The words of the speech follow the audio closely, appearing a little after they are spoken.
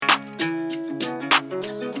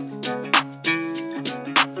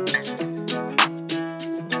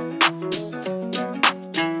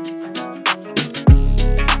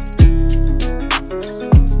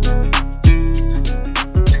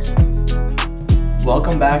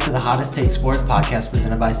Welcome back to the Hottest Take Sports podcast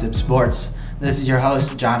presented by Zip Sports. This is your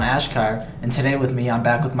host, John Ashkar, and today with me, I'm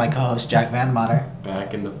back with my co-host, Jack Van Mater.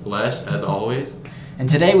 Back in the flesh, as always. And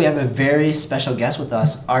today we have a very special guest with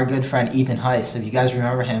us, our good friend Ethan Heist. If you guys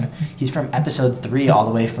remember him, he's from episode 3 all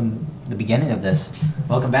the way from the beginning of this.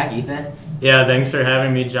 Welcome back, Ethan. Yeah, thanks for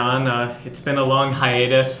having me, John. It's been a long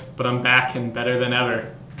hiatus, but I'm back and better than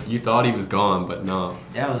ever. You thought he was gone, but no.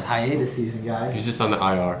 Yeah, it was hiatus season, guys. He's just on the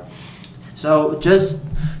IR. So just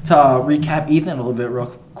to recap Ethan a little bit real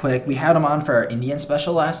quick, we had him on for our Indian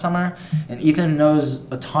special last summer, and Ethan knows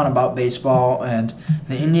a ton about baseball, and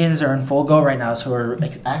the Indians are in full go right now, so we're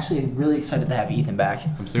actually really excited to have Ethan back.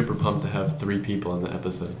 I'm super pumped to have 3 people in the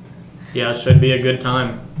episode. Yeah, it should be a good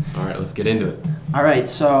time. All right, let's get into it. All right,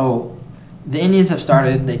 so the Indians have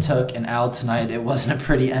started. They took an L tonight. It wasn't a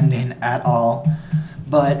pretty ending at all.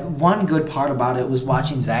 But one good part about it was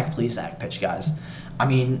watching Zach Plesac pitch, guys. I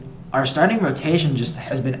mean, our starting rotation just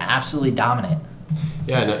has been absolutely dominant.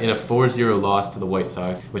 Yeah, in a 4-0 loss to the White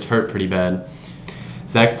Sox, which hurt pretty bad.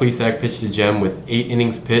 Zach Plesac pitched a gem with 8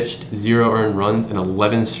 innings pitched, 0 earned runs, and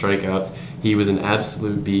 11 strikeouts. He was an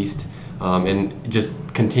absolute beast, and just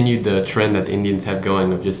continued the trend that the Indians have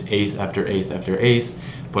going of just ace after ace after ace.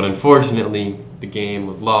 But unfortunately, the game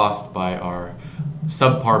was lost by our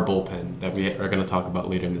subpar bullpen that we are going to talk about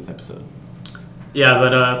later in this episode. Yeah,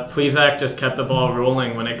 but Plesac just kept the ball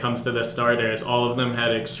rolling when it comes to the starters. All of them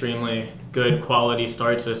had extremely good quality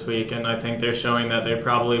starts this week, and I think they're showing that they're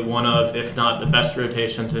probably one of, if not the best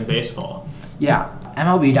rotations in baseball. Yeah,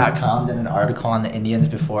 MLB.com did an article on the Indians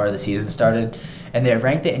before the season started, and they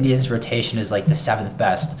ranked the Indians' rotation as like the 7th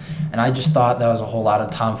best. And I just thought that was a whole lot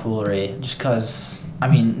of tomfoolery, just because, I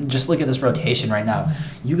mean, just look at this rotation right now.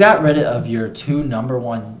 You got rid of your 2 number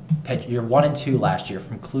 1 pitch, your 1 and 2 last year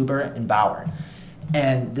from Kluber and Bauer.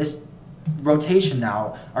 And this rotation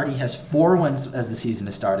now already has 4 wins as the season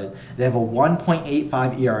has started. They have a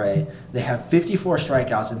 1.85 ERA. They have 54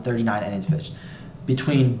 strikeouts and 39 innings pitched.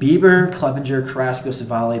 Between Bieber, Clevenger, Carrasco,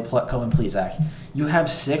 Civale, Plutko, and Plesac, you have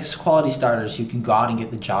 6 quality starters who can go out and get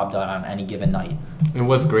the job done on any given night. And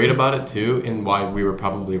what's great about it, too, and why we were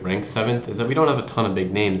probably ranked 7th, is that we don't have a ton of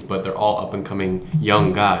big names, but they're all up-and-coming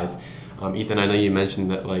young guys. Ethan, I know you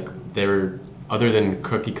mentioned that, they're... Other than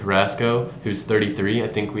Cookie Carrasco, who's 33, I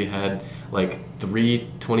think we had 3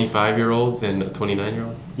 25-year-olds and a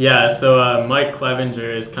 29-year-old. Yeah, so Mike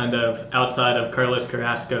Clevenger is kind of outside of Carlos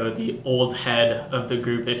Carrasco, the old head of the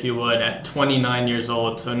group, if you would, at 29 years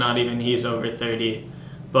old, so not even he's over 30.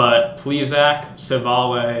 But Plesac,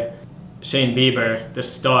 Civale, Shane Bieber, the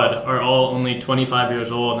stud, are all only 25 years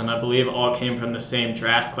old, and I believe all came from the same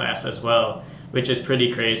draft class as well, which is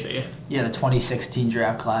pretty crazy. Yeah, the 2016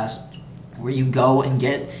 draft class, where you go and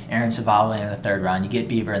get Aaron Civale in the 3rd round, you get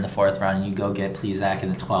Bieber in the 4th round, and you go get Plesac in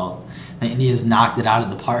the 12th. The Indians knocked it out of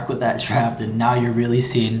the park with that draft, and now you're really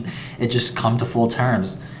seeing it just come to full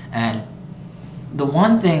terms. And the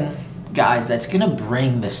one thing, guys, that's going to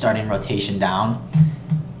bring the starting rotation down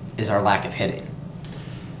is our lack of hitting.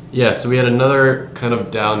 Yeah, so we had another kind of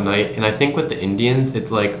down night, and I think with the Indians, it's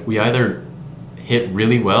we either hit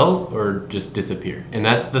really well or just disappear. And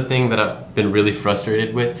that's the thing that I've been really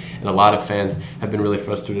frustrated with, and a lot of fans have been really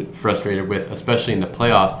frustrated with, especially in the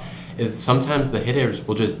playoffs, is sometimes the hitters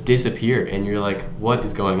will just disappear, and you're like, what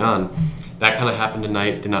is going on? That kind of happened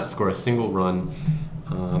tonight, did not score a single run,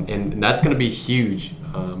 and that's going to be huge.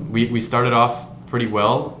 We started off pretty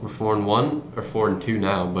well. We're 4-1 or 4-2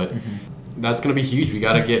 now, but that's going to be huge. We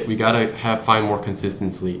gotta find more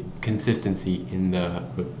consistency in the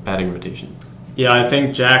batting rotation. Yeah, I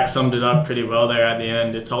think Jack summed it up pretty well there at the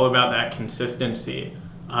end. It's all about that consistency.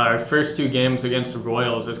 Our first 2 games against the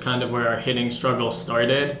Royals is kind of where our hitting struggle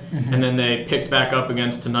started, and then they picked back up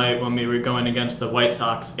against tonight when we were going against the White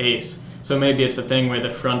Sox ace. So maybe it's a thing where the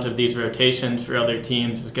front of these rotations for other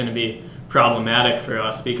teams is going to be problematic for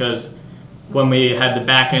us, because when we had the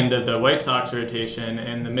back end of the White Sox rotation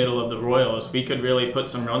and the middle of the Royals, we could really put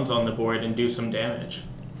some runs on the board and do some damage.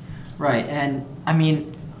 Right, and I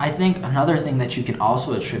mean, I think another thing that you can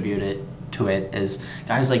also attribute it to it is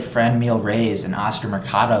guys like Franmil Reyes and Oscar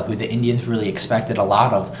Mercado, who the Indians really expected a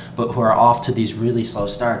lot of, but who are off to these really slow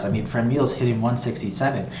starts. I mean, Franmil's hitting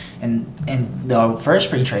 167, and in the first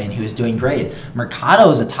spring training, he was doing great. Mercado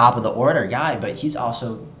is a top of the order guy, but he's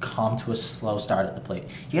also come to a slow start at the plate.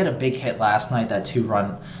 He had a big hit last night, that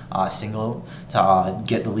 2-run single to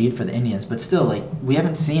get the lead for the Indians, but still, we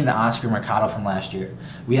haven't seen the Oscar Mercado from last year.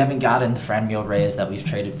 We haven't gotten the Franmil Reyes that we've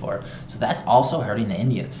traded for, so that's also hurting the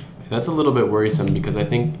Indians. That's a little bit worrisome, because I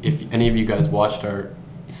think if any of you guys watched our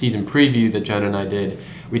season preview that Jen and I did,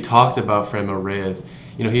 we talked about Franmil Reyes.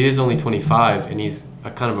 He is only 25, and he's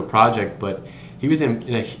a kind of a project, but he's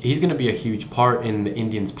going to be a huge part in the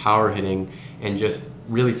Indians' power hitting and just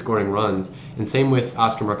really scoring runs. And same with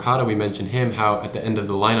Oscar Mercado. We mentioned him, how at the end of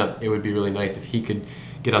the lineup, it would be really nice if he could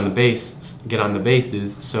get on the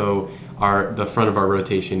bases, so the front of our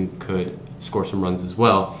rotation could score some runs as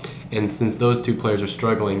well. And since those two players are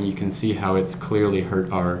struggling, you can see how it's clearly hurt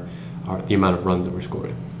the amount of runs that we're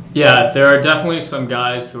scoring. Yeah, there are definitely some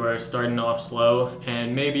guys who are starting off slow,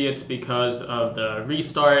 and maybe it's because of the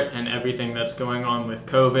restart and everything that's going on with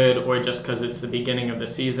COVID, or just because it's the beginning of the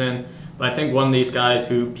season. But I think one of these guys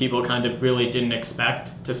who people kind of really didn't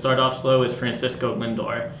expect to start off slow is Francisco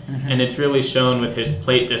Lindor. Mm-hmm. And it's really shown with his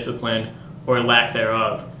plate discipline, or lack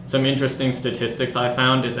thereof. Some interesting statistics I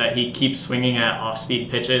found is that he keeps swinging at off-speed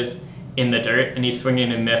pitches in the dirt, and he's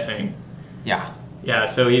swinging and missing. Yeah. Yeah,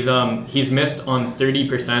 so he's missed on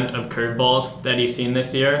 30% of curveballs that he's seen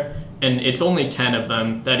this year, and it's only 10 of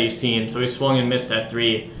them that he's seen, so he's swung and missed at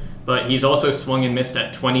 3. But he's also swung and missed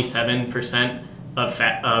at 27%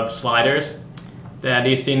 of sliders that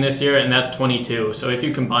he's seen this year, and that's 22. So if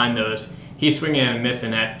you combine those, he's swinging and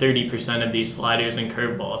missing at 30% of these sliders and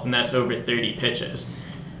curveballs, and that's over 30 pitches.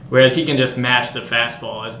 Whereas he can just match the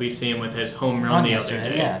fastball, as we've seen with his home run the other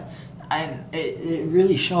day. Yeah. And it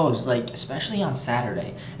really shows, like, especially on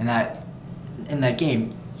Saturday in that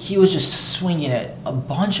game, he was just swinging at a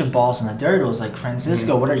bunch of balls in the dirt. It was like,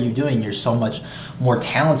 Francisco, what are you doing? You're so much more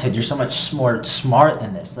talented. You're so much more smart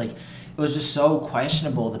than this. Like, it was just so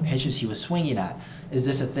questionable, the pitches he was swinging at. Is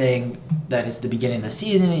this a thing that is the beginning of the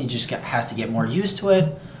season and he just has to get more used to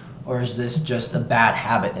it? Or is this just a bad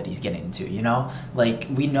habit that he's getting into, you know? Like,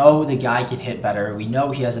 we know the guy can hit better. We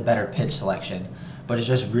know he has a better pitch selection. But it's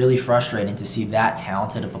just really frustrating to see that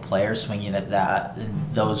talented of a player swinging at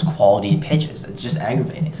those quality pitches. It's just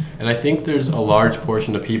aggravating. And I think there's a large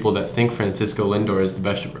portion of people that think Francisco Lindor is the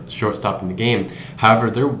best shortstop in the game. However,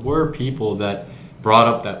 there were people that brought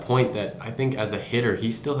up that point that I think as a hitter,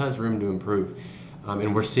 he still has room to improve.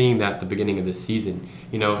 And we're seeing that at the beginning of this season.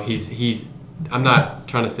 You know, he's I'm not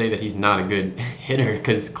trying to say that he's not a good hitter,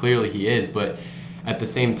 because clearly he is, but at the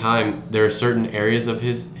same time, there are certain areas of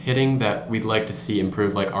his hitting that we'd like to see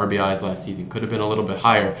improve, like RBIs last season. Could have been a little bit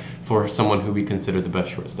higher for someone who we consider the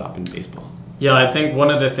best shortstop in baseball. Yeah, I think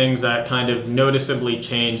one of the things that kind of noticeably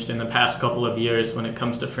changed in the past couple of years when it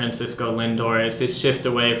comes to Francisco Lindor is his shift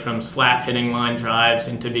away from slap hitting line drives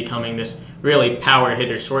into becoming this really power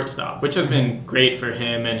hitter shortstop, which has been great for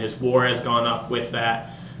him, and his WAR has gone up with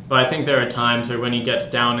that. But I think there are times where when he gets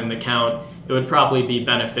down in the count, it would probably be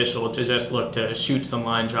beneficial to just look to shoot some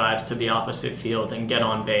line drives to the opposite field and get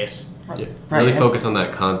on base. Yeah, really focus on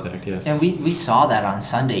that contact, yeah. And we saw that on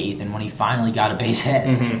Sunday, Ethan, when he finally got a base hit.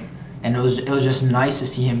 Mm-hmm. And it was just nice to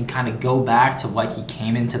see him kind of go back to what he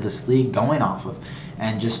came into this league going off of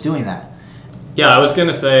and just doing that. Yeah, I was going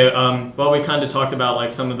to say, we kind of talked about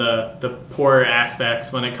like some of the poorer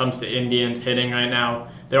aspects when it comes to Indians hitting right now.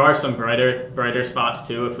 There are some brighter spots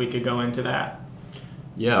too, if we could go into that.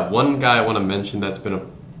 Yeah, one guy I want to mention that's been a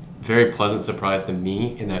very pleasant surprise to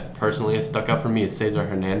me and that personally has stuck out for me is Cesar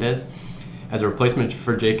Hernandez. As a replacement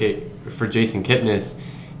for Jason Kipnis,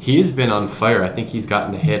 he has been on fire. I think he's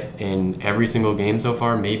gotten a hit in every single game so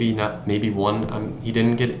far. Maybe one. He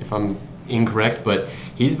didn't get it if I'm incorrect, but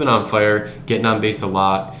he's been on fire, getting on base a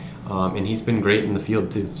lot, and he's been great in the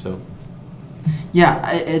field too. So,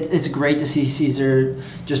 yeah, it's great to see Cesar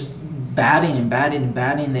just batting.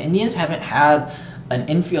 The Indians haven't had an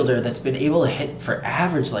infielder that's been able to hit for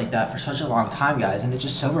average like that for such a long time, guys, and it's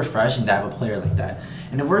just so refreshing to have a player like that.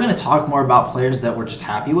 And if we're going to talk more about players that we're just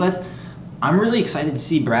happy with, I'm really excited to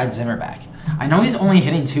see Brad Zimmer back. I know he's only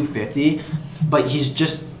hitting 250, but he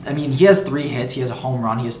has 3 hits, he has a home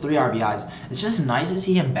run, he has 3 RBIs. It's just nice to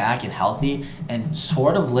see him back and healthy and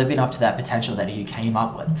sort of living up to that potential that he came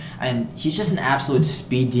up with. And he's just an absolute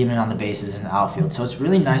speed demon on the bases in the outfield. So it's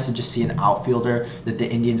really nice to just see an outfielder that the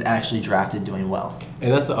Indians actually drafted doing well.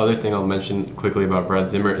 And that's the other thing I'll mention quickly about Brad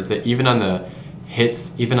Zimmer is that even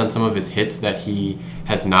on some of his hits that he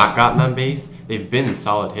has not gotten on base, they've been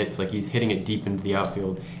solid hits. Like, he's hitting it deep into the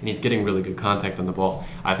outfield, and he's getting really good contact on the ball.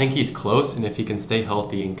 I think he's close, and if he can stay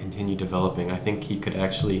healthy and continue developing, I think he could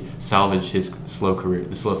actually salvage the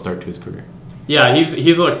slow start to his career. Yeah,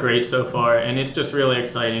 he's looked great so far, and it's just really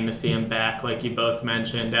exciting to see him back, like you both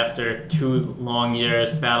mentioned, after 2 long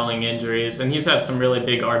years battling injuries, and he's had some really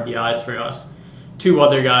big RBIs for us. 2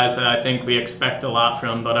 other guys that I think we expect a lot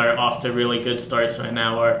from but are off to really good starts right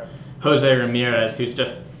now are Jose Ramirez,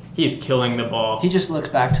 he's killing the ball. He just looks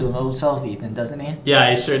back to his old self, Ethan, doesn't he? Yeah,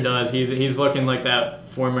 he sure does. He's looking like that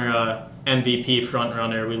former MVP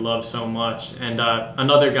frontrunner we love so much. And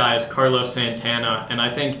another guy is Carlos Santana. And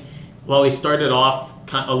I think while he started off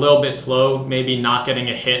a little bit slow, maybe not getting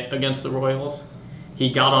a hit against the Royals.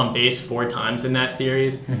 He got on base 4 times in that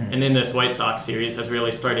series, and in this White Sox series has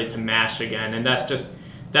really started to mash again. And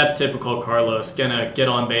that's typical Carlos, gonna get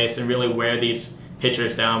on base and really wear these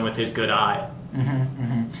pitchers down with his good eye.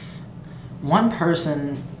 One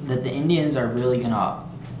person that the Indians are really gonna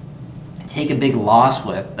take a big loss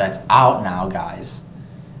with that's out now, guys,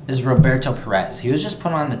 is Roberto Perez. He was just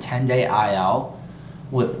put on the 10-day IL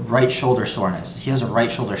with right shoulder soreness. He has a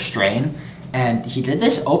right shoulder strain, and he did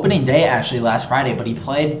this opening day actually last Friday, but he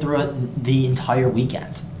played through it the entire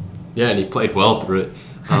weekend. Yeah, and he played well through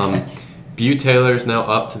it. Bu Taylor's now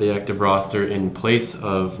up to the active roster in place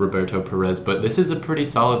of Roberto Perez, but this is a pretty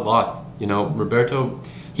solid loss. You know, Roberto,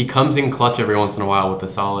 he comes in clutch every once in a while with a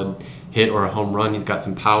solid hit or a home run. He's got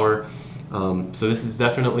some power. So this is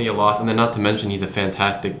definitely a loss. And then not to mention he's a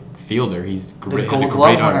fantastic fielder. He's great, has a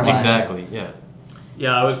great arm. Exactly, yeah.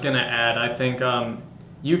 Yeah, I was going to add, I think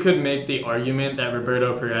you could make the argument that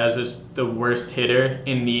Roberto Perez is the worst hitter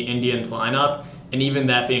in the Indians lineup. And even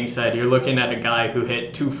that being said, you're looking at a guy who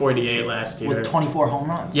hit 248 last year. With 24 home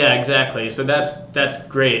runs. Yeah, exactly. So that's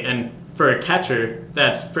great. And for a catcher,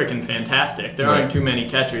 that's freaking fantastic. There aren't too many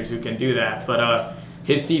catchers who can do that. But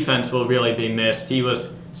his defense will really be missed. He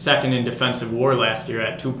was second in defensive WAR last year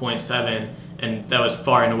at 2.7, and that was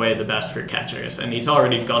far and away the best for catchers. And he's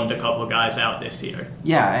already gunned a couple guys out this year.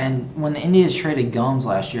 Yeah, and when the Indians traded Gomes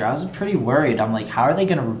last year, I was pretty worried. I'm like, how are they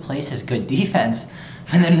going to replace his good defense?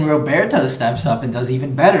 And then Roberto steps up and does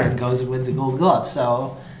even better and goes and wins a Gold Glove.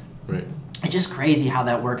 So it's just crazy how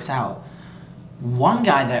that works out. One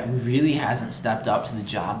guy that really hasn't stepped up to the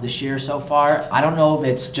job this year so far, I don't know if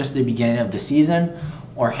it's just the beginning of the season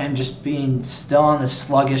or him just being still on the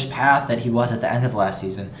sluggish path that he was at the end of last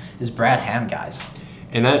season, is Brad Hand, guys.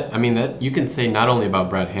 And that you can say not only about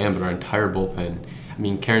Brad Hand, but our entire bullpen. I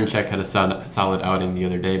mean, Karinchak had a solid outing the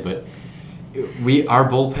other day, but our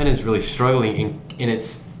bullpen is really struggling, and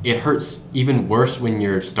it hurts even worse when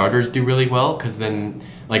your starters do really well, because then,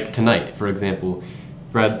 like tonight, for example,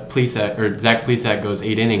 Zach Plesac goes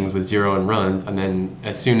 8 innings with 0 earned runs, and then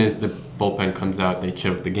as soon as the bullpen comes out, they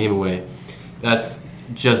choke the game away. That's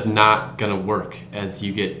just not going to work as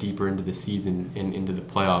you get deeper into the season and into the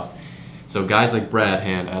playoffs. So guys like Brad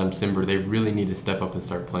Hand, Adam Cimber, they really need to step up and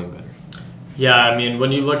start playing better. Yeah, I mean,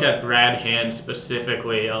 when you look at Brad Hand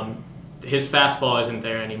specifically, his fastball isn't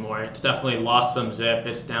there anymore. It's definitely lost some zip.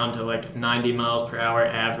 It's down to like 90 miles per hour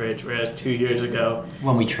average, whereas 2 years ago,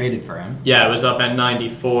 when we traded for him, yeah, it was up at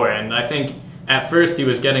 94. And I think at first he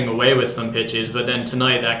was getting away with some pitches, but then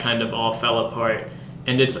tonight that kind of all fell apart.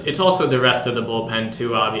 And it's also the rest of the bullpen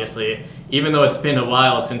too, obviously. Even though it's been a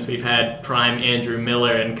while since we've had prime Andrew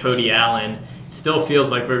Miller and Cody Allen, it still feels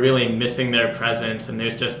like we're really missing their presence, and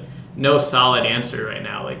there's just no solid answer right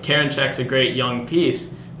now. Like, Karinchak's a great young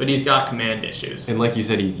piece, but he's got command issues. And like you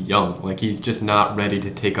said, he's young. Like, he's just not ready to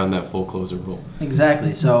take on that full closer role.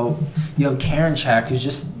 Exactly. So you have Karinchak, who's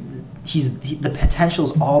just the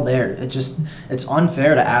potential's all there. It's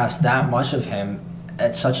unfair to ask that much of him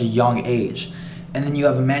at such a young age. And then you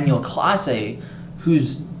have Emmanuel Clase,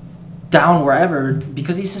 who's down wherever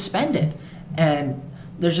because he's suspended. And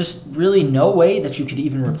there's just really no way that you could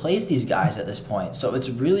even replace these guys at this point. So it's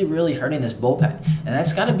really, really hurting this bullpen. And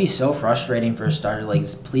that's got to be so frustrating for a starter like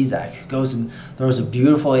Plesac, who goes and throws a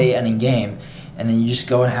beautiful 8-inning game, and then you just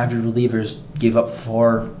go and have your relievers give up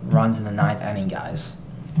 4 runs in the 9th inning, guys.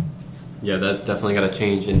 Yeah, that's definitely got to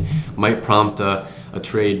change, and might prompt a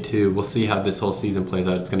trade too. We'll see how this whole season plays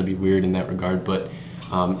out. It's going to be weird in that regard, but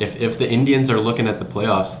if the Indians are looking at the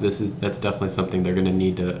playoffs, that's definitely something they're going to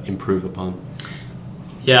need to improve upon.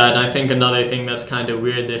 Yeah, and I think another thing that's kind of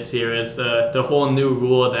weird this year is the whole new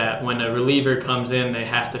rule that when a reliever comes in, they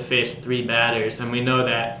have to face 3 batters, and we know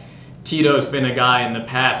that Tito's been a guy in the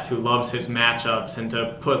past who loves his matchups and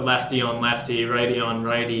to put lefty on lefty, righty on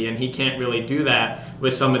righty, and he can't really do that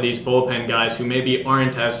with some of these bullpen guys who maybe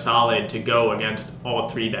aren't as solid to go against all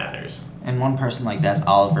 3 batters. And one person like that's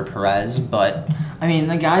Oliver Perez, but I mean,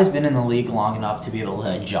 the guy's been in the league long enough to be able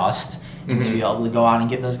to adjust and to be able to go out and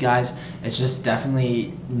get those guys. It's just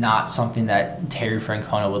definitely not something that Terry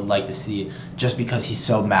Francona would like to see just because he's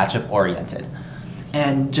so matchup oriented.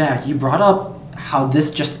 And Jack, you brought up how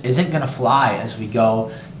this just isn't going to fly as we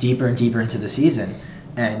go deeper and deeper into the season.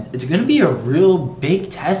 And it's going to be a real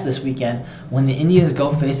big test this weekend when the Indians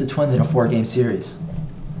go face the Twins in a 4-game series.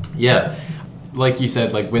 Yeah. Like you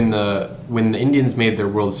said, like when the Indians made their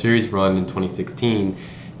World Series run in 2016,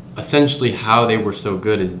 essentially how they were so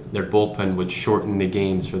good is their bullpen would shorten the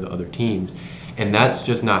games for the other teams. And that's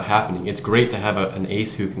just not happening. It's great to have an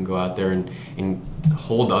ace who can go out there and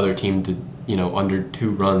hold the other team to, under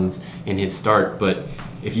 2 runs in his start. But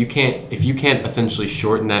if you can't essentially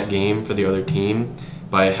shorten that game for the other team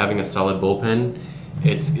by having a solid bullpen,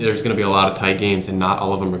 there's going to be a lot of tight games, and not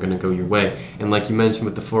all of them are going to go your way. And like you mentioned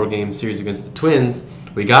with the 4-game series against the Twins,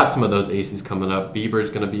 we got some of those aces coming up. Bieber's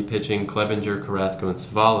going to be pitching, Clevenger, Carrasco, and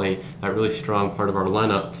Savali, that really strong part of our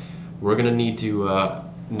lineup. We're going to need to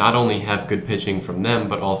not only have good pitching from them,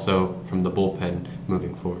 but also from the bullpen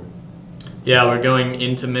moving forward. Yeah, we're going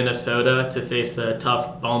into Minnesota to face the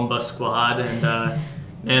tough Bomba squad, and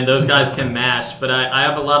man, those guys can mash. But I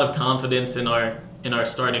have a lot of confidence in our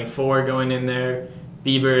starting 4 going in there.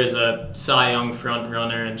 Bieber is a Cy Young front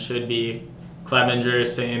runner and should be. Clevenger,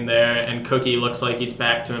 same there, and Cookie looks like he's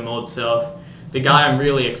back to his old self. The guy I'm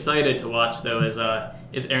really excited to watch though is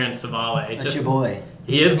Aaron Savale. That's your boy.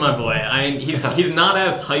 He is my boy. He's not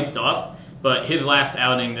as hyped up, but his last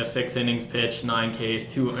outing, the 6 innings pitched, 9 Ks,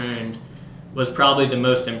 2 earned, was probably the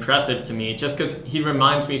most impressive to me, just because he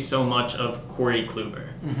reminds me so much of Corey Kluber.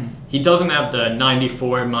 Mm-hmm. He doesn't have the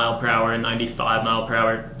 94 mile per hour, 95 mile per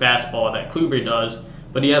hour fastball that Kluber does,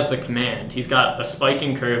 but he has the command. He's got a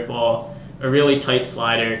spiking curveball, a really tight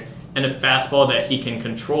slider, and a fastball that he can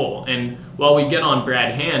control. And while we get on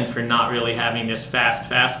Brad Hand for not really having this fast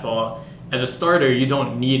fastball, as a starter, you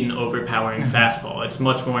don't need an overpowering fastball. It's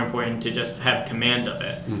much more important to just have command of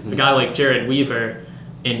it. Mm-hmm. A guy like Jared Weaver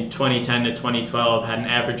in 2010 to 2012 had an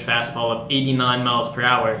average fastball of 89 miles per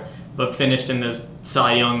hour, but finished in the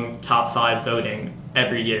Cy Young top 5 voting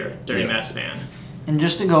every year during that span. And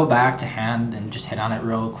just to go back to Hand and just hit on it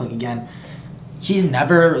real quick again, he's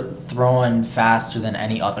never thrown faster than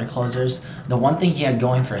any other closers. The one thing he had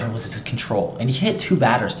going for him was his control, and he hit 2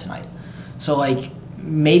 batters tonight. So,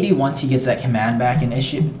 maybe once he gets that command back in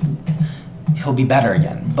issue, he'll be better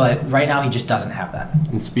again. But right now, he just doesn't have that.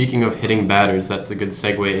 And speaking of hitting batters, that's a good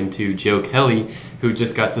segue into Joe Kelly, who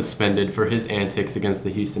just got suspended for his antics against the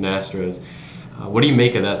Houston Astros. What do you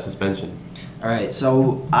make of that suspension? All right,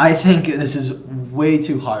 so I think this is way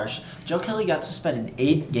too harsh. Joe Kelly got suspended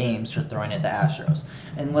 8 games for throwing at the Astros.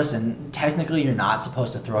 And listen, technically you're not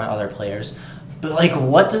supposed to throw at other players, but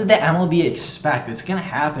what does the MLB expect? It's going to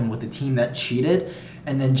happen with a team that cheated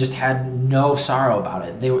and then just had no sorrow about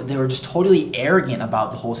it. They were just totally arrogant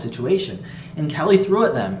about the whole situation. And Kelly threw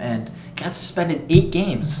at them and got suspended 8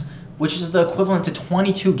 games, which is the equivalent to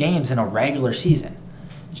 22 games in a regular season.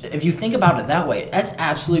 If you think about it that way, that's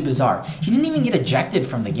absolutely bizarre. He didn't even get ejected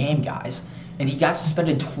from the game, guys, and he got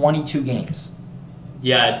suspended 22 games.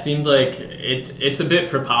 Yeah, it seemed like it's a bit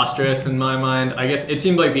preposterous in my mind. I guess it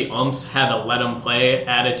seemed like the umps had a let 'em play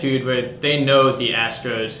attitude where they know the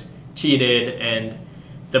Astros cheated and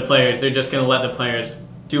the players, they're just going to let the players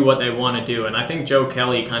do what they want to do. And I think Joe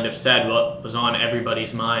Kelly kind of said what was on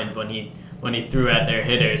everybody's mind when he threw at their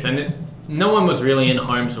hitters. And no one was really in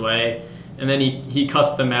harm's way. And then he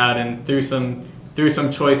cussed them out and threw some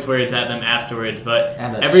choice words at them afterwards. But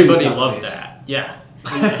everybody loved that. Yeah.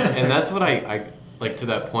 And that's what I like, to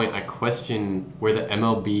that point, I question where the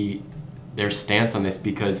MLB, their stance on this,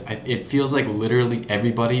 because it feels like literally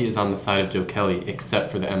everybody is on the side of Joe Kelly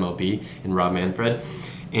except for the MLB and Rob Manfred.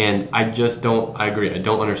 And I agree. I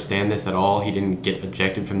don't understand this at all. He didn't get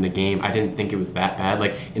ejected from the game. I didn't think it was that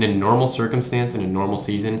bad. In a normal circumstance, in a normal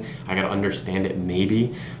season, I gotta understand it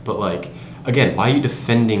maybe. But again, why are you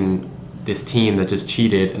defending this team that just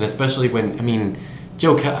cheated? And especially when,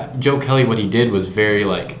 Joe Kelly, what he did was very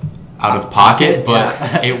out of pocket, but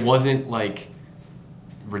yeah. It wasn't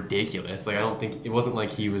ridiculous. I don't think it wasn't like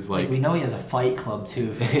he was we know he has a fight club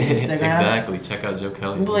too for his Instagram. Exactly. Check out Joe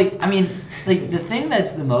Kelly. But the thing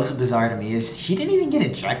that's the most bizarre to me is he didn't even get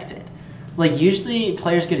ejected. Usually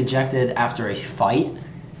players get ejected after a fight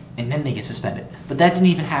and then they get suspended. But that didn't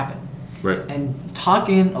even happen. Right. And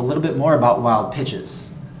talking a little bit more about wild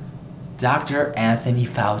pitches, Dr. Anthony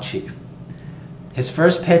Fauci. His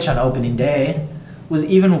first pitch on opening day was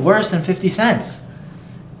even worse than 50 Cent's.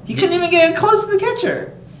 He couldn't even get close to the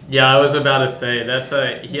catcher. Yeah, I was about to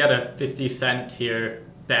say he had a 50 Cent tier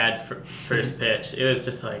bad first pitch. It was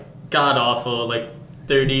just god awful,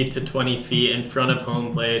 30 to 20 feet in front of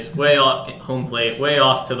home plate, way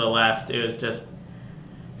off to the left. It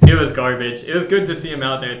was garbage. It was good to see him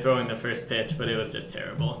out there throwing the first pitch, but it was just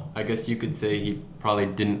terrible. I guess you could say he probably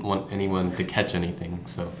didn't want anyone to catch anything.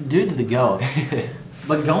 So dude's the GOAT.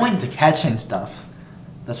 But going to catching stuff,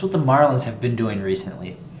 that's what the Marlins have been doing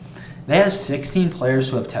recently. They have 16 players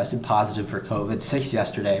who have tested positive for COVID, 6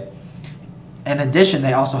 yesterday. In addition,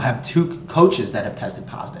 they also have 2 coaches that have tested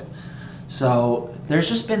positive. So there's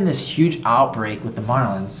just been this huge outbreak with the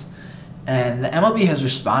Marlins, and the MLB has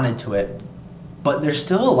responded to it, but there's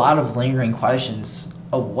still a lot of lingering questions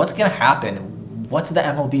of what's going to happen. what's the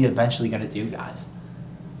MLB eventually going to do, guys?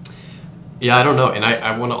 Yeah, I don't know. And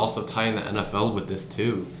I want to also tie in the NFL with this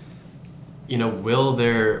too. You know, will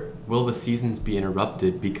the seasons be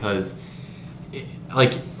interrupted because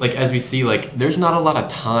like as we see, like there's not a lot of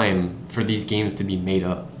time for these games to be made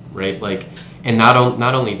up, right? Like, and not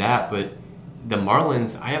only that, but the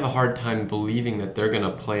Marlins, I have a hard time believing that they're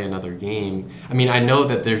gonna play another game. I mean, I know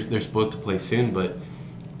that they're supposed to play soon, but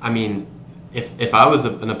I mean, if I was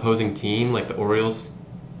an opposing team like the Orioles,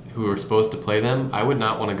 who are supposed to play them, I would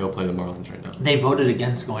not want to go play the Marlins right now. They voted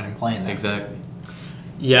against going and playing them. Exactly.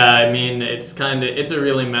 Yeah, I mean, it's a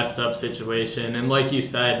really messed up situation. And like you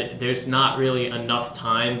said, there's not really enough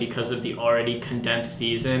time because of the already condensed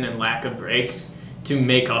season and lack of breaks to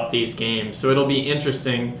make up these games. So it'll be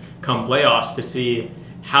interesting come playoffs to see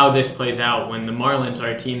how this plays out when the Marlins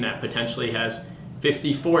are a team that potentially has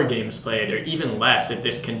 54 games played or even less if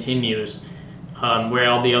this continues, where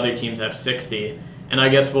all the other teams have 60. And I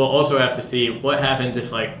guess we'll also have to see what happens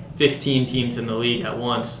if like 15 teams in the league at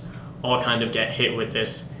once all kind of get hit with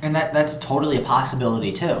this. And that's totally a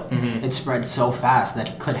possibility too. Mm-hmm. It spreads so fast that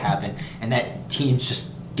it could happen, and that teams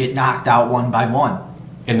just get knocked out one by one.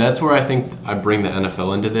 And that's where I think I bring the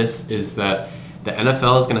NFL into this, is that the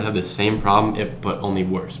NFL is going to have the same problem, but only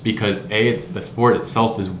worse. Because it's the sport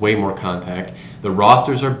itself is way more contact. The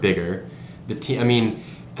rosters are bigger.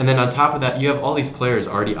 And then on top of that, you have all these players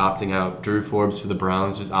already opting out. Drew Forbes for the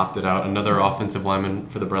Browns just opted out. Another offensive lineman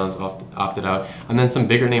for the Browns opted out. And then some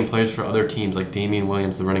bigger name players for other teams, like Damian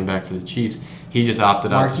Williams, the running back for the Chiefs. He just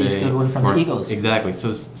opted out today. Marquise Goodwin from the Eagles. Exactly.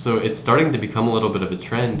 So it's starting to become a little bit of a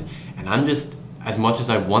trend. And I'm just, as much as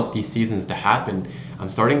I want these seasons to happen, I'm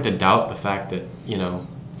starting to doubt the fact that,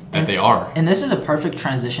 that they are. And this is a perfect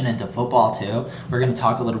transition into football too. We're going to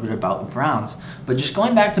talk a little bit about the Browns. But just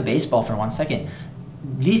going back to baseball for 1 second,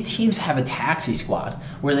 these teams have a taxi squad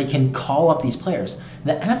where they can call up these players.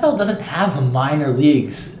 The NFL doesn't have a minor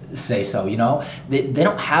leagues say so, They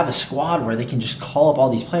don't have a squad where they can just call up all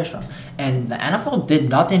these players from. And the NFL did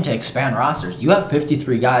nothing to expand rosters. You have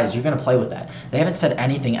 53 guys, you're going to play with that. They haven't said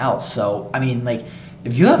anything else. So, I mean, like,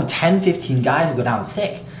 if you have 10, 15 guys go down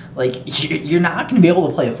sick, like, you're not going to be able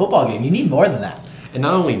to play a football game. You need more than that. And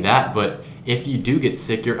not only that, but if you do get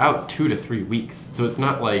sick, you're out 2 to 3 weeks. So it's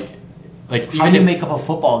not like how do you make up a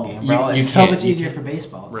football game, bro? It's so much easier for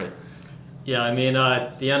baseball. Right. Yeah, I mean, the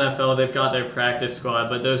NFL, they've got their practice squad,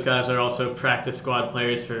 but those guys are also practice squad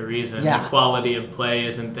players for a reason. Yeah. The quality of play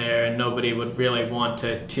isn't there, and nobody would really want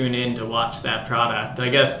to tune in to watch that product. I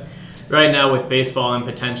guess right now with baseball and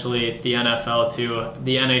potentially the NFL too,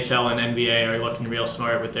 the NHL and NBA are looking real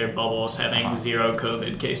smart with their bubbles, having 0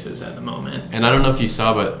 COVID cases at the moment. And I don't know if you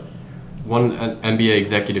saw, but one NBA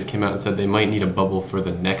executive came out and said they might need a bubble for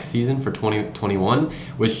the next season, for 2021,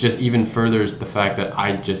 which just even furthers the fact that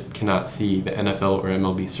I just cannot see the NFL or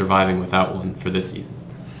MLB surviving without one for this season.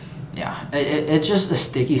 Yeah, it's just a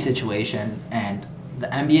sticky situation, and the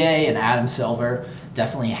NBA and Adam Silver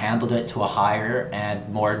definitely handled it to a higher and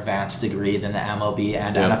more advanced degree than the MLB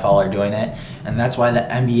and NFL are doing it. And that's why the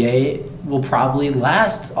NBA will probably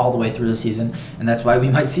last all the way through the season, and that's why we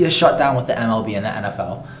might see a shutdown with the MLB and the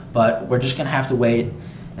NFL. But we're just going to have to wait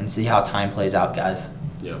and see how time plays out, guys.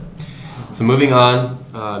 Yeah. So moving on,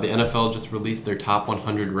 the NFL just released their top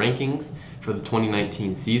 100 rankings for the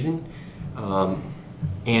 2019 season. And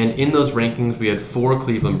in those rankings, we had 4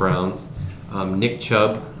 Cleveland Browns. Nick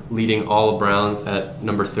Chubb leading all Browns at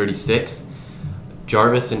number 36.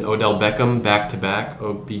 Jarvis and Odell Beckham back-to-back,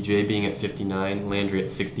 OBJ being at 59, Landry at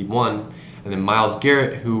 61. And then Myles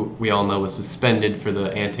Garrett, who we all know was suspended for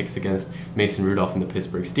the antics against Mason Rudolph and the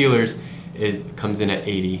Pittsburgh Steelers, comes in at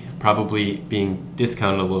 80, probably being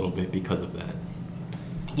discounted a little bit because of that.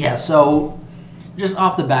 Yeah, so just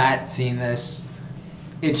off the bat, seeing this,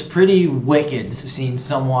 it's pretty wicked seeing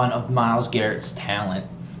someone of Myles Garrett's talent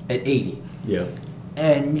at 80. Yeah.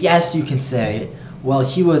 And yes, you can say, well,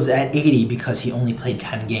 he was at 80 because he only played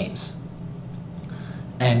 10 games.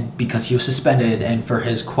 And because he was suspended, and for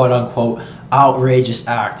his quote-unquote outrageous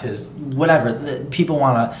act, his whatever, people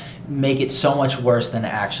want to make it so much worse than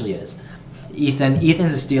it actually is.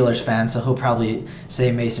 Ethan's a Steelers fan, so he'll probably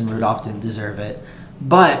say Mason Rudolph didn't deserve it.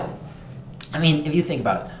 But, I mean, if you think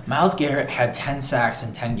about it, Myles Garrett had 10 sacks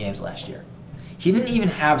in 10 games last year. He didn't even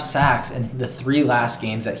have sacks in the 3 last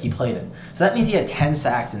games that he played in. So that means he had 10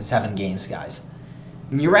 sacks in 7 games, guys.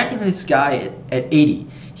 And you're reckoning this guy at 80.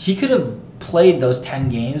 He could have played those 10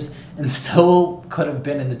 games and still could have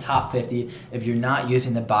been in the top 50 if you're not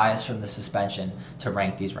using the bias from the suspension to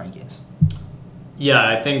rank these rankings. Yeah,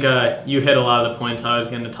 I think you hit a lot of the points I was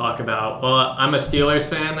going to talk about. Well, I'm a Steelers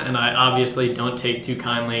fan, and I obviously don't take too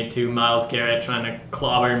kindly to Myles Garrett trying to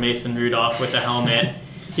clobber Mason Rudolph with a helmet.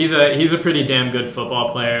 He's a pretty damn good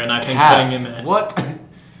football player, and I think putting him at... What?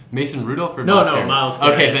 Mason Rudolph or No, Myles no, Garrett? Myles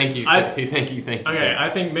Garrett. Okay, thank you. Okay, I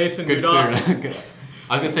think Mason Good Rudolph... clear.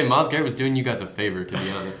 I was going to say, Myles Garrett was doing you guys a favor, to be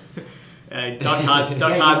honest. Duck Hodges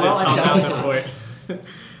come down the court.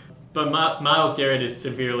 But Myles Garrett is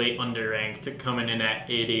severely underranked, coming in at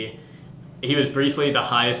 80. He was briefly the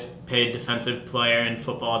highest paid defensive player in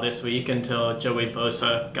football this week until Joey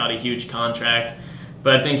Bosa got a huge contract.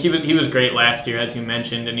 But I think he was great last year, as you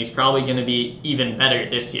mentioned, and he's probably going to be even better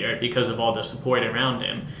this year because of all the support around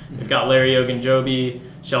him. They've got Larry Ogunjobi,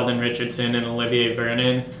 Sheldon Richardson, and Olivier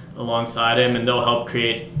Vernon alongside him, and they'll help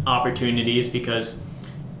create opportunities because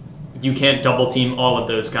you can't double team all of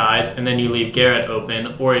those guys and then you leave Garrett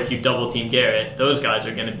open, or if you double team Garrett, those guys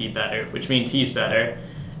are going to be better, which means he's better.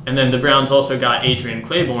 And then the Browns also got Adrian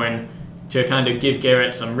Claiborne to kind of give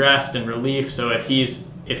Garrett some rest and relief, so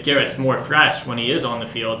if Garrett's more fresh when he is on the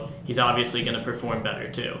field, he's obviously going to perform better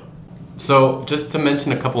too. So just to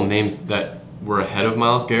mention a couple names that were ahead of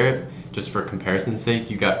Myles Garrett, just for comparison's sake,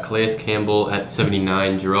 you got Calais Campbell at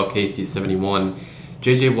 79, Jarrell Casey at 71,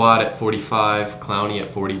 J.J. Watt at 45, Clowney at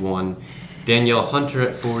 41, Danielle Hunter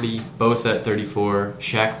at 40, Bosa at 34,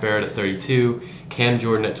 Shaq Barrett at 32, Cam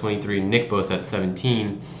Jordan at 23, Nick Bosa at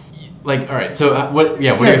 17. Like, all right, so what are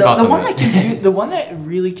your thoughts on that? The one that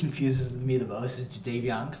really confuses me the most is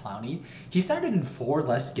Jadeveon Clowney. He started in 4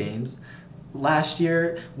 less games last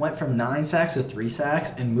year, went from 9 sacks to 3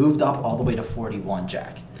 sacks, and moved up all the way to 41,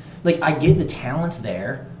 Jack. Like, I get the talent's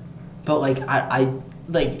there, but, like, I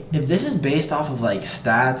if this is based off of, like,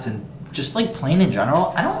 stats and just, like, playing in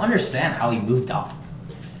general, I don't understand how he moved up.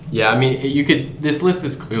 Yeah, I mean, this list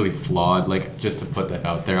is clearly flawed, like, just to put that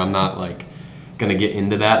out there. I'm not, like, going to get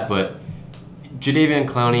into that, but Jadeveon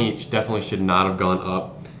Clowney definitely should not have gone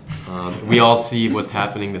up. We all see what's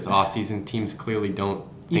happening this offseason. Teams clearly don't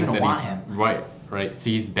think Even that want he's... him. Right.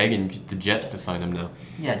 See, he's begging the Jets to sign him now.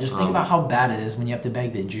 Yeah, just think about how bad it is when you have to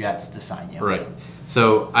beg the Jets to sign you. Right.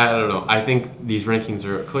 So, I don't know. I think these rankings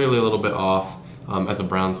are clearly a little bit off as a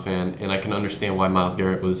Browns fan, and I can understand why Myles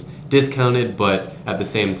Garrett was discounted, but at the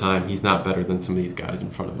same time, he's not better than some of these guys in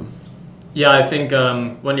front of him. Yeah, I think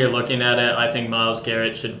when you're looking at it, I think Myles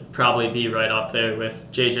Garrett should probably be right up there with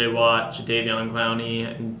J.J. Watt, Jadeveon Clowney,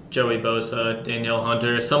 and Joey Bosa, Danielle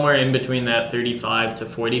Hunter, somewhere in between that 35 to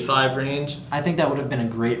 45 range. I think that would have been a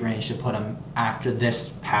great range to put him after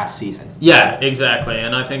this past season. Yeah, exactly,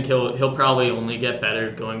 and I think he'll probably only get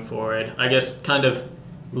better going forward. I guess kind of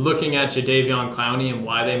looking at Jadeveon Clowney and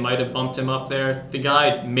why they might have bumped him up there, the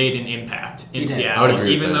guy made an impact in Seattle. I would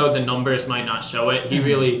agree Even with though the numbers might not show it, he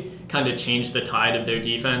really kind of changed the tide of their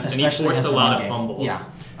defense, Especially and he forced a lot of game. fumbles. Yeah.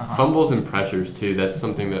 Fumbles and pressures, too. That's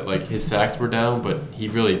something that, like, his sacks were down, but he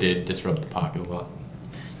really did disrupt the pocket a lot.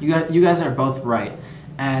 You guys are both right.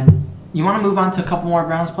 And you want to move on to a couple more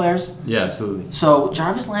Browns players? Yeah, absolutely. So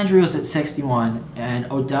Jarvis Landry was at 61, and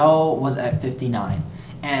Odell was at 59.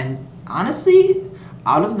 And honestly,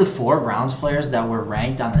 out of the 4 Browns players that were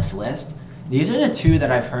ranked on this list, these are the 2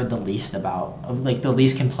 that I've heard the least about, of like the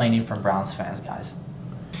least complaining from Browns fans, guys.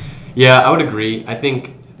 Yeah, I would agree. I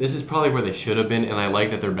think this is probably where they should have been, and I like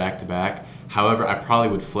that they're back-to-back. However, I probably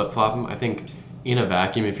would flip-flop them. I think in a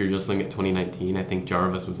vacuum, if you're just looking at 2019, I think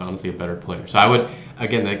Jarvis was honestly a better player. So I would,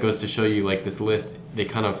 again, that goes to show you, like, this list, they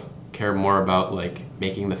kind of care more about, like,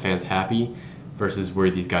 making the fans happy versus where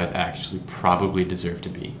these guys actually probably deserve to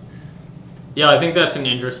be. Yeah, I think that's an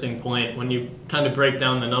interesting point. When you kind of break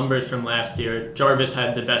down the numbers from last year, Jarvis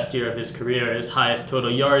had the best year of his career, his highest total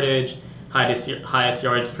yardage, highest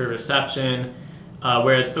yards per reception,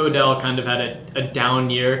 whereas Odell kind of had a down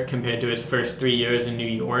year compared to his first 3 years in New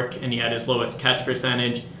York, and he had his lowest catch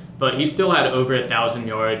percentage, but he still had over 1,000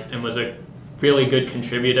 yards and was a really good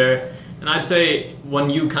contributor. And I'd say when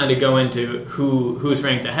you kind of go into who's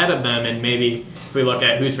ranked ahead of them, and maybe if we look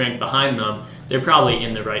at who's ranked behind them, they're probably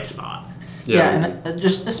in the right spot. Yeah, and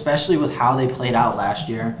just especially with how they played out last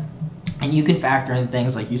year. And you can factor in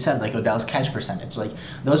things like you said, like Odell's catch percentage. Like,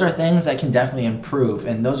 those are things that can definitely improve,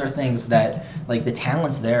 and those are things that, like, the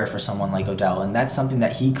talent's there for someone like Odell, and that's something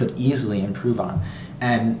that he could easily improve on.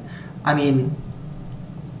 And, I mean,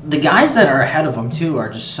 the guys that are ahead of him, too, are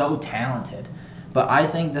just so talented. But I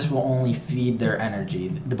think this will only feed their energy.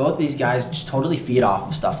 Both these guys just totally feed off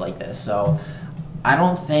of stuff like this. So I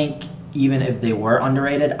don't think, even if they were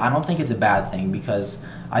underrated, I don't think it's a bad thing, because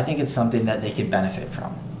I think it's something that they could benefit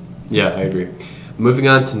from. Yeah, I agree. Moving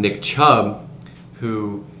on to Nick Chubb,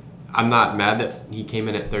 who I'm not mad that he came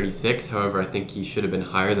in at 36. However, I think he should have been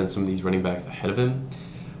higher than some of these running backs ahead of him.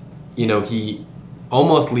 You know, he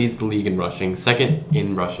almost leads the league in rushing, second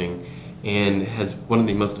in rushing, and has one of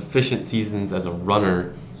the most efficient seasons as a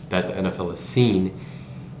runner that the NFL has seen.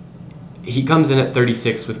 He comes in at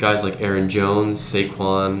 36 with guys like Aaron Jones,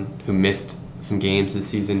 Saquon, who missed some games this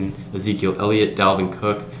season, Ezekiel Elliott, Dalvin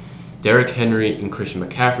Cook, Derrick Henry, and Christian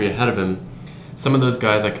McCaffrey ahead of him. Some of those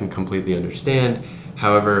guys I can completely understand.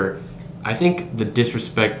 However, I think the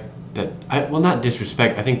disrespect not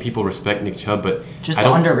disrespect, I think people respect Nick Chubb, but just the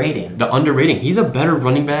underrating. The underrating. He's a better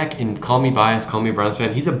running back, and call me biased, call me a Browns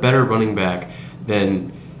fan, he's a better running back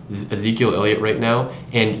than Ezekiel Elliott right now,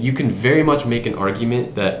 and you can very much make an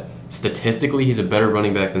argument that statistically he's a better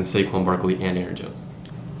running back than Saquon Barkley and Aaron Jones.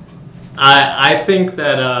 I think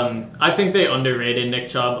they underrated Nick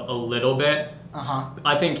Chubb a little bit.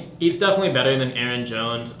 I think he's definitely better than Aaron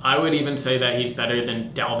Jones. I would even say that he's better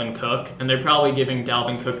than Dalvin Cook, and they're probably giving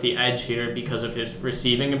Dalvin Cook the edge here because of his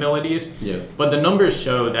receiving abilities. Yeah. But the numbers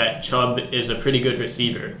show that Chubb is a pretty good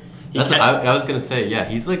receiver. I was gonna say, yeah,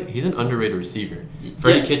 he's an underrated receiver.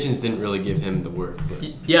 Freddie Kitchens didn't really give him the work. But.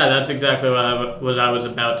 Yeah, that's exactly what I was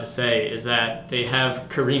about to say, is that they have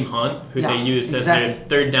Kareem Hunt, who they used as their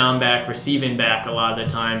third down back, receiving back a lot of the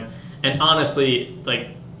time. And honestly,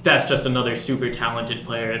 that's just another super talented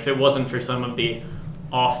player. If it wasn't for some of the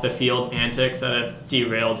off-the-field antics that have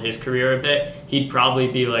derailed his career a bit, he'd probably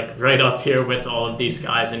be right up here with all of these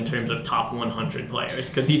guys in terms of top 100 players,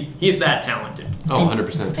 because he's that talented. Oh,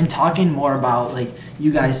 100%. And talking more about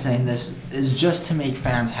you guys saying this is just to make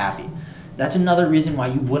fans happy. That's another reason why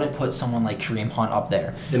you wouldn't put someone like Kareem Hunt up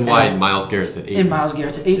there. And why Myles Garrett's at 80. And Myles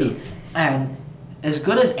Garrett's at 80. Yeah. And as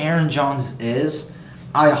good as Aaron Jones is,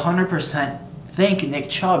 I 100% think Nick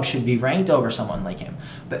Chubb should be ranked over someone like him.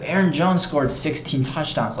 But Aaron Jones scored 16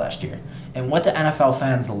 touchdowns last year. And what do NFL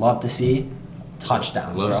fans love to see?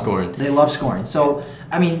 Touchdowns. Love scoring. They love scoring. So,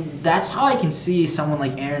 I mean, that's how I can see someone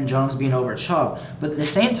like Aaron Jones being over Chubb. But at the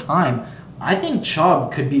same time, I think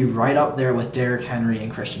Chubb could be right up there with Derrick Henry and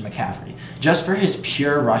Christian McCaffrey, just for his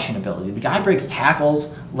pure rushing ability. The guy breaks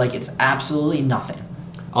tackles like it's absolutely nothing.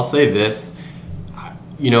 I'll say this.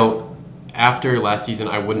 You know, after last season,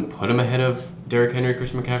 I wouldn't put him ahead of Derrick Henry,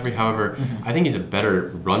 Christian McCaffrey. However, I think he's a better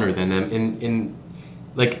runner than them. In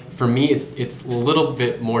for me, it's a little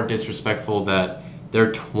bit more disrespectful that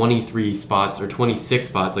they're 23 spots or 26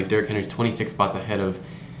 spots. Derrick Henry's 26 spots ahead of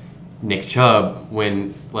Nick Chubb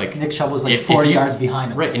when Nick Chubb was 40 yards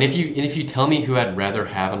behind him. Right, and if you tell me who I'd rather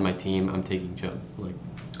have on my team, I'm taking Chubb.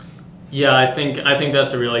 Yeah, I think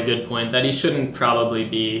that's a really good point, that he shouldn't probably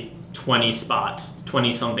be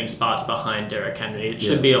 20-something spots behind Derrick Henry. It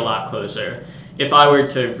should be a lot closer. If I were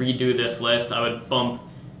to redo this list, I would bump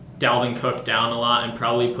Dalvin Cook down a lot and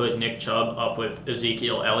probably put Nick Chubb up with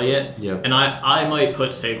Ezekiel Elliott. Yeah. And I might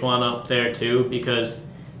put Saquon up there too, because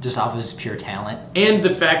just off of his pure talent. And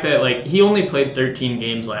the fact that he only played 13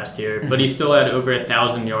 games last year, but he still had over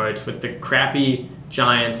 1,000 yards with the crappy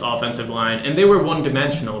Giants offensive line, and they were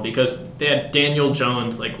one-dimensional because they had Daniel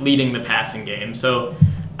Jones leading the passing game. So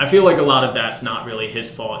I feel like a lot of that's not really his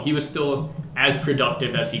fault. He was still as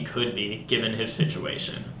productive as he could be given his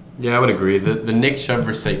situation. Yeah, I would agree. The Nick Chubb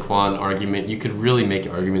versus Saquon argument, you could really make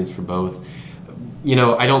arguments for both. You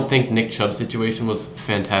know, I don't think Nick Chubb's situation was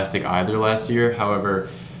fantastic either last year. However,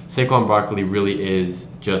 Saquon Barkley really is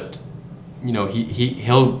just, you know,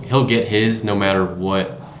 he'll get his no matter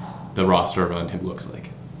what the roster around him looks like.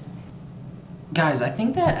 Guys, I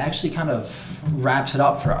think that actually kind of wraps it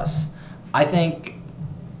up for us. I think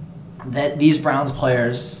that these Browns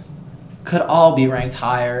players could all be ranked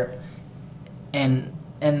higher in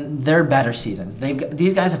their better seasons.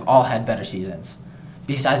 These guys have all had better seasons,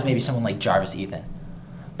 besides maybe someone like Jarvis Ethan.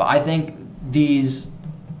 But I think these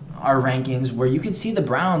are rankings where you could see the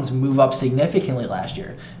Browns move up significantly last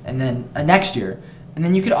year and then next year. And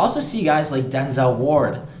then you could also see guys like Denzel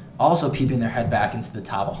Ward also peeping their head back into the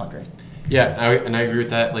top 100. Yeah, and I agree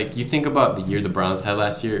with that. You think about the year the Browns had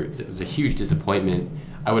last year, it was a huge disappointment.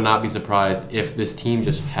 I would not be surprised if this team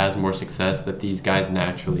just has more success, that these guys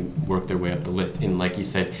naturally work their way up the list. And like you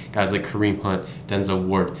said, guys like Kareem Hunt, Denzel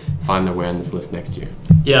Ward find their way on this list next year.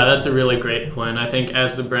 Yeah, that's a really great point. I think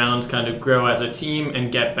as the Browns kind of grow as a team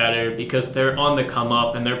and get better, because they're on the come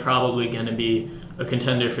up and they're probably going to be a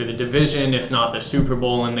contender for the division, if not the Super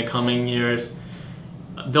Bowl in the coming years,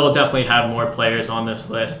 they'll definitely have more players on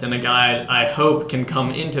this list. And a guy I hope can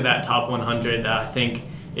come into that top 100 that I think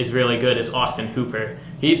is really good is Austin Hooper.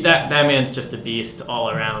 That man's just a beast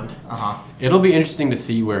all around. It'll be interesting to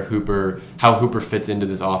see how Hooper fits into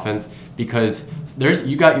this offense, because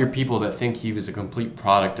you got your people that think he was a complete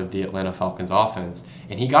product of the Atlanta Falcons offense,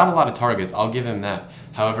 and he got a lot of targets. I'll give him that.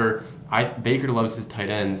 However, Baker loves his tight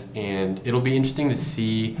ends, and it'll be interesting to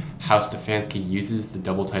see how Stefanski uses the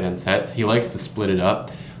double tight end sets. He likes to split it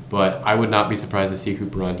up, but I would not be surprised to see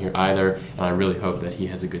Hooper on here either, and I really hope that he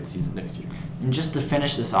has a good season next year. And just to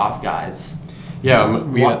finish this off, guys,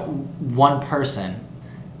 one person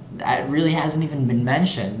that really hasn't even been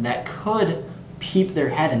mentioned that could peep their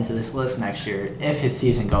head into this list next year if his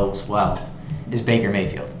season goes well is Baker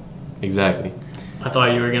Mayfield. Exactly. I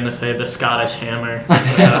thought you were going to say the Scottish Hammer.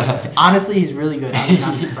 Honestly, he's really good. I'm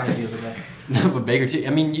not surprised he was like that. No, but Baker too.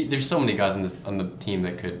 I mean, there's so many guys on the team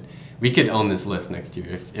that we could own this list next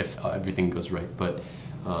year if everything goes right. But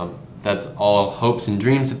that's all hopes and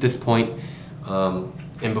dreams at this point.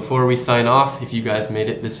 And before we sign off, if you guys made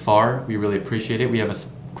it this far, we really appreciate it. We have a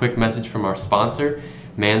quick message from our sponsor,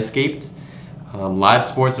 Manscaped. Live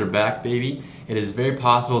sports are back, baby. It is very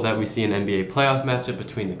possible that we see an NBA playoff matchup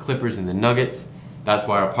between the Clippers and the Nuggets. That's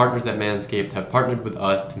why our partners at Manscaped have partnered with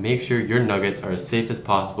us to make sure your Nuggets are as safe as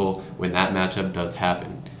possible when that matchup does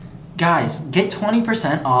happen. Guys, get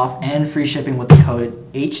 20% off and free shipping with the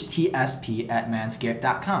code HTSP at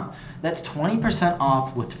manscaped.com. That's 20%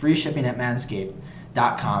 off with free shipping at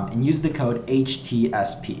manscaped.com and use the code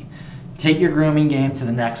HTSP. Take your grooming game to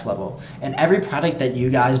the next level. And every product that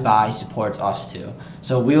you guys buy supports us too.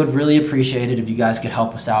 So we would really appreciate it if you guys could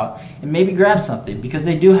help us out and maybe grab something because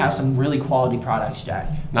they do have some really quality products, Jack.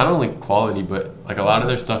 Not only quality, but like a lot of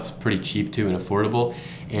their stuff's pretty cheap too and affordable.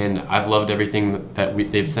 And I've loved everything that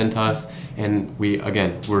they've sent us. And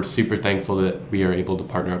we're super thankful that we are able to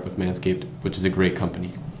partner up with Manscaped, which is a great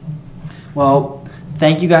company. Well,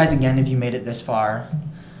 thank you guys again if you made it this far.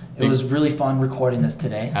 It was really fun recording this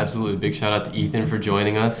today. Absolutely. Big shout out to Ethan for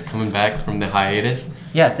joining us, coming back from the hiatus.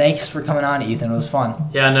 Yeah, thanks for coming on, Ethan. It was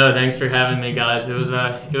fun. Yeah, no, thanks for having me, guys. It was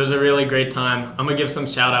a really great time. I'm gonna give some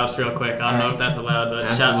shout outs real quick. I don't know if that's allowed, but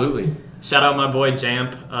absolutely. Shout out my boy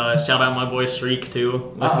Jamp. Shout out my boy Shriek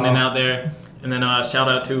too, listening out there. And then shout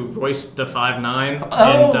out to Royce the 5'9",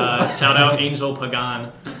 and shout out Angel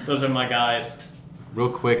Pagan. Those are my guys. Real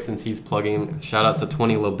quick, since he's plugging, shout out to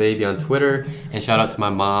 20 Lil Baby on Twitter, and shout out to my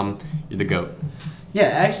mom. You're the GOAT. Yeah,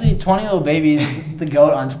 actually, 20 Lil Baby is the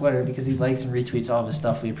GOAT on Twitter because he likes and retweets all of his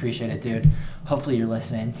stuff. We appreciate it, dude. Hopefully you're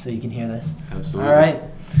listening so you can hear this. Absolutely. All right.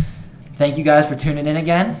 Thank you guys for tuning in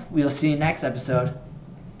again. We'll see you next episode.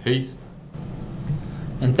 Peace.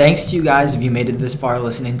 And thanks to you guys if you made it this far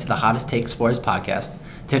listening to the Hottest Take Sports podcast.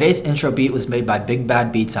 Today's intro beat was made by Big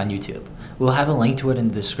Bad Beats on YouTube. We'll have a link to it in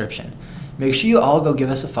the description. Make sure you all go give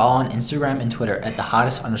us a follow on Instagram and Twitter at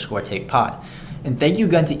thehottest_take_pod. And thank you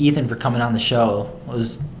again to Ethan for coming on the show. It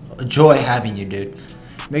was a joy having you, dude.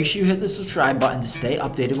 Make sure you hit the subscribe button to stay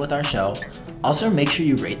updated with our show. Also, make sure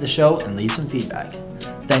you rate the show and leave some feedback.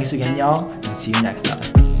 Thanks again, y'all, and see you next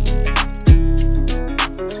time.